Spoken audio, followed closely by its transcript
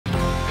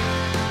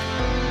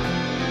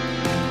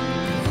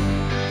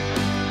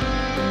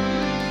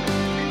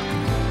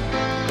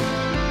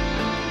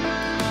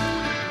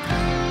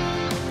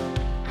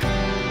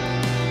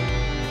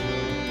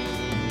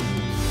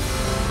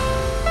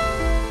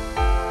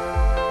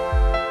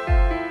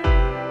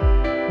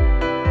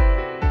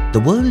The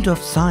world of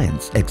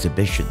science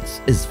exhibitions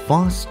is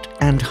vast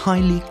and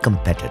highly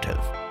competitive.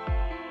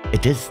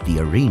 It is the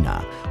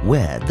arena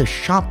where the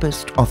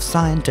sharpest of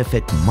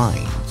scientific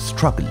minds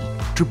struggle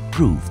to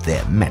prove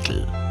their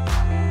mettle.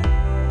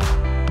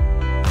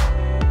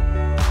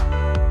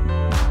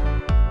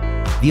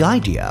 The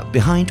idea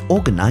behind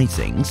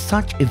organizing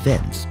such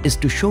events is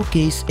to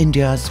showcase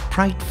India's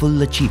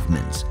prideful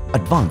achievements,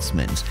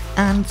 advancements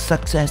and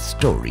success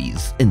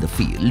stories in the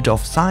field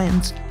of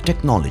science,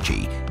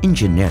 technology,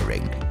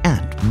 engineering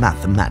and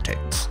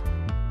mathematics.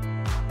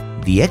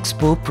 The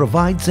Expo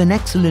provides an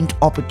excellent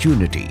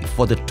opportunity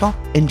for the top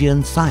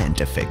Indian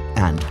scientific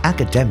and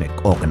academic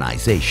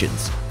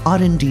organizations,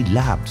 R&D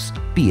Labs,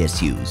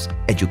 PSUs,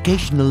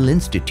 educational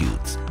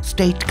institutes,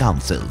 state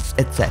councils,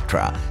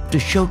 etc. to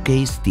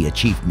showcase the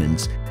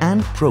achievements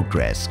and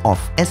progress of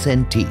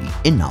SNT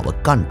in our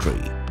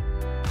country.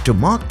 To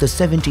mark the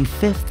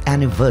 75th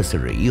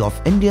anniversary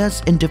of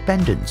India's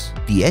independence,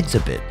 the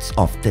exhibits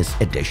of this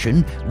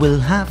edition will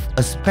have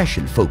a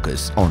special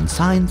focus on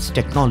science,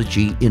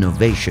 technology,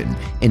 innovation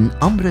in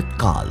Amrit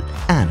Kaal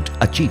and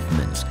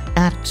Achievements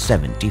at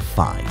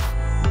 75.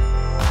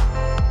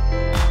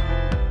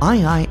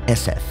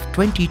 IISF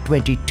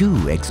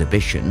 2022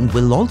 exhibition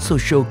will also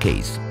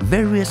showcase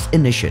various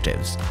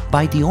initiatives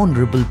by the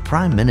Honorable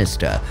Prime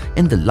Minister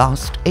in the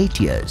last 8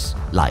 years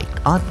like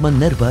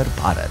Atmanirbhar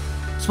Bharat,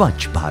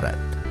 Swachh Bharat,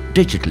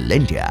 Digital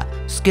India,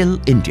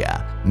 Skill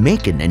India,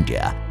 Make in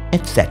India,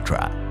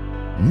 etc.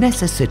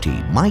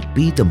 Necessity might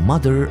be the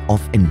mother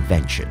of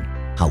invention.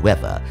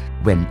 However,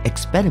 when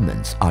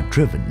experiments are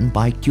driven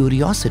by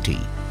curiosity,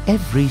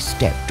 every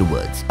step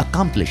towards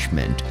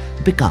accomplishment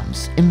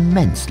becomes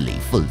immensely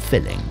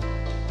fulfilling.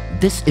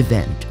 This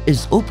event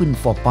is open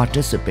for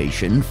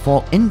participation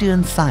for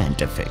Indian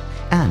scientific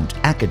and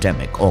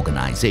academic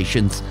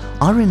organizations,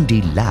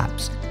 R&D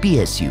labs,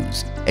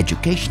 PSUs,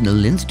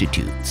 educational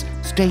institutes,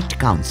 state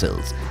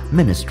councils,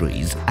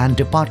 ministries and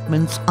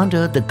departments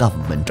under the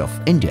Government of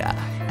India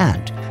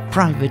and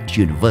private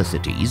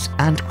universities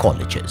and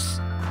colleges.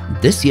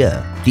 This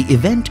year, the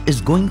event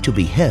is going to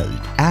be held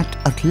at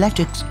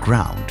Athletics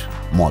Ground,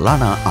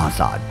 Maulana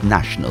Azad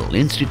National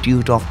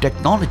Institute of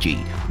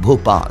Technology,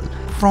 Bhopal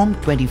from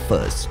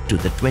 21st to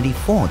the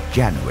 24th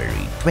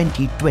January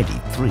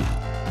 2023.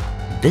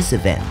 This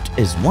event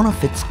is one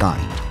of its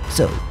kind,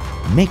 so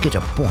make it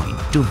a point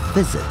to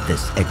visit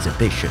this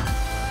exhibition.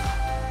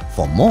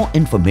 For more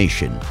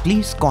information,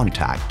 please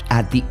contact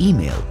at the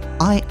email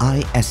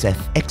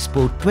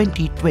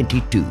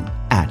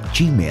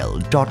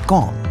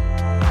iisfexpo2022@gmail.com.